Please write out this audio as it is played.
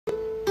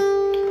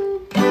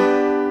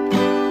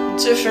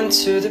different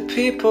to the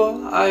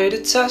people I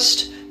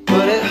detest,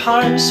 but it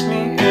harms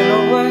me in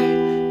a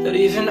way that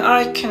even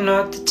I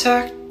cannot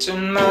detect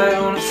in my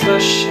own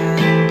flesh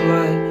and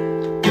blood.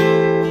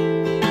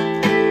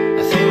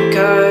 I think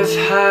I've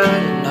had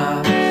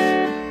enough.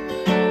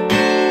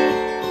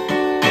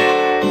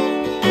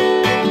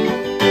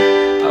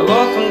 I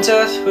welcome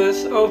death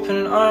with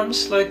open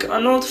arms, like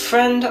an old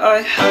friend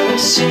I haven't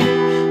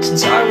seen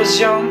since I was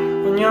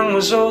young, when young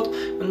was old,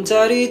 when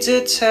daddy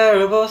did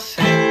terrible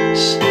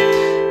things.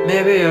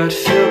 Maybe I'd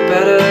feel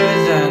better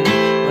then,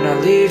 when I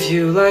leave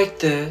you like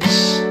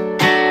this.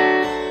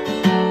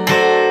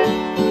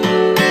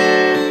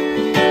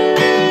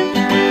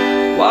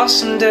 While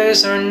some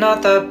days are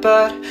not that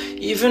bad,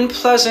 even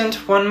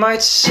pleasant one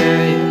might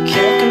say, I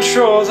can't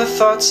control the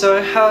thoughts I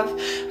have,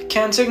 I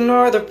can't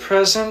ignore the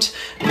present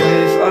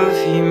wave of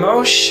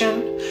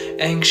emotion,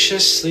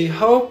 anxiously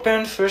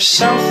hoping for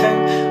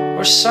something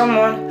or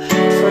someone,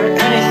 for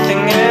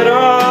anything at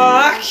all.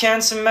 I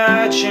can't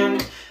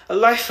imagine a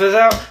life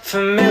without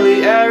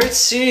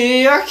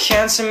familiarity. I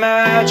can't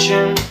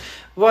imagine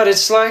what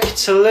it's like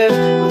to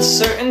live with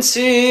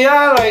certainty.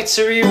 I like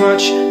to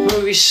rewatch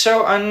movies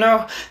so I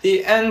know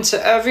the end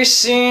to every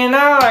scene.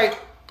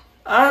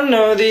 I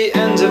know the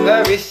end of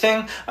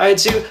everything I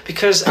do,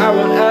 because I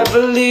won't ever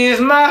leave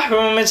my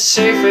room. It's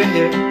safer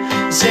here,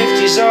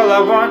 safety's all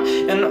I want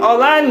and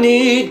all I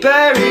need.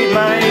 Buried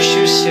my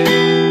issues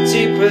here,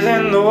 deep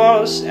within the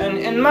walls, and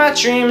in my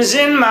dreams,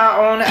 in my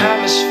own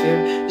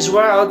atmosphere is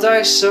where I'll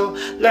die. So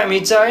let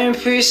me die in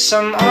peace.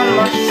 I'm on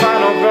my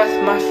final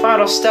breath, my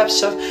final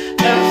steps. I've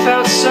never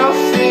felt so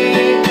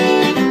free.